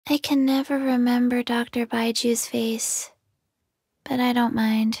I can never remember Dr. Baiju's face, but I don't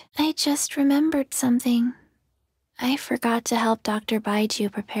mind. I just remembered something. I forgot to help Dr.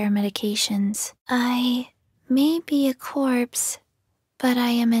 Baizhu prepare medications. I may be a corpse, but I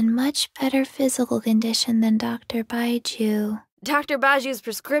am in much better physical condition than Dr. Baizhu. Dr. Baiju's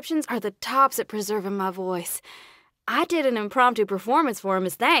prescriptions are the tops at preserving my voice. I did an impromptu performance for him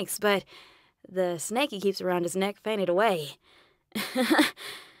as thanks, but the snake he keeps around his neck fainted away.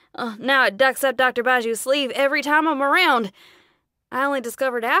 Now it ducks up Dr. Baiju's sleeve every time I'm around. I only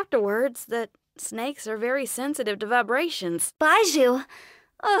discovered afterwards that snakes are very sensitive to vibrations. Baizhu!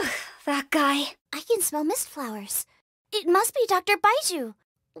 Ugh, that guy. I can smell mist flowers. It must be Dr. Baizhu.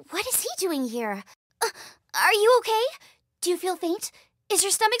 What is he doing here? Are you okay? Do you feel faint? Is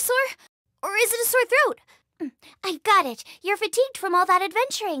your stomach sore? Or is it a sore throat? I got it. You're fatigued from all that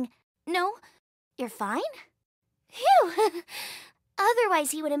adventuring. No? You're fine? Phew! Otherwise,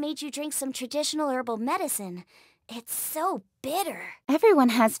 he would have made you drink some traditional herbal medicine. It's so bitter. Everyone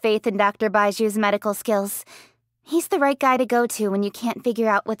has faith in Dr. Baiju's medical skills. He's the right guy to go to when you can't figure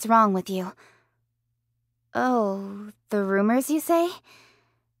out what's wrong with you. Oh, the rumors, you say?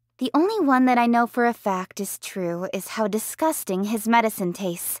 The only one that I know for a fact is true is how disgusting his medicine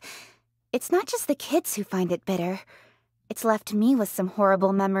tastes. It's not just the kids who find it bitter. It's left me with some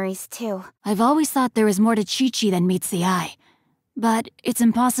horrible memories, too. I've always thought there is more to Chi-Chi than meets the eye. But it's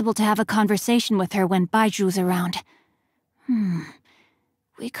impossible to have a conversation with her when Baiju's around.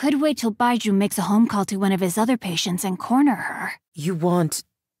 We could wait till Baizhu makes a home call to one of his other patients and corner her. You want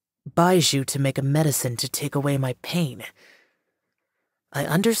Baizhu to make a medicine to take away my pain. I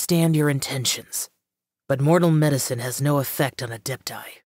understand your intentions, but mortal medicine has no effect on Adepti.